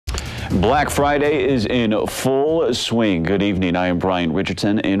Black Friday is in full swing. Good evening. I am Brian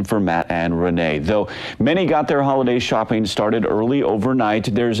Richardson in for Matt and Renee. Though many got their holiday shopping started early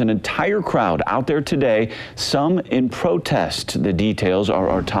overnight, there's an entire crowd out there today, some in protest. The details are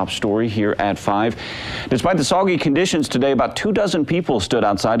our top story here at 5. Despite the soggy conditions today, about 24 people stood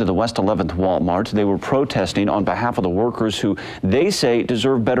outside of the West 11th Walmart. They were protesting on behalf of the workers who they say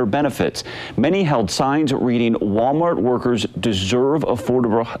deserve better benefits. Many held signs reading, "Walmart workers deserve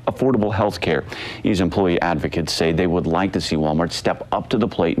affordable health care." These employee advocates say they would like to see Walmart step up to the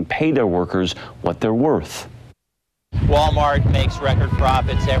plate and pay their workers what they're worth. Walmart makes record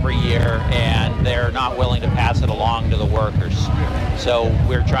profits every year, and they're not willing to pass it along to the workers. So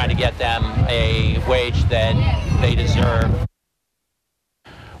we're trying to get them a wage that they deserve.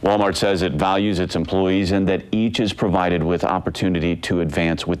 Walmart says it values its employees and that each is provided with opportunity to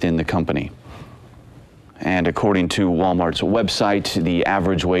advance within the company. And according to Walmart's website, the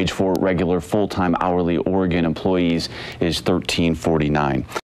average wage for regular full-time hourly Oregon employees is $13.49.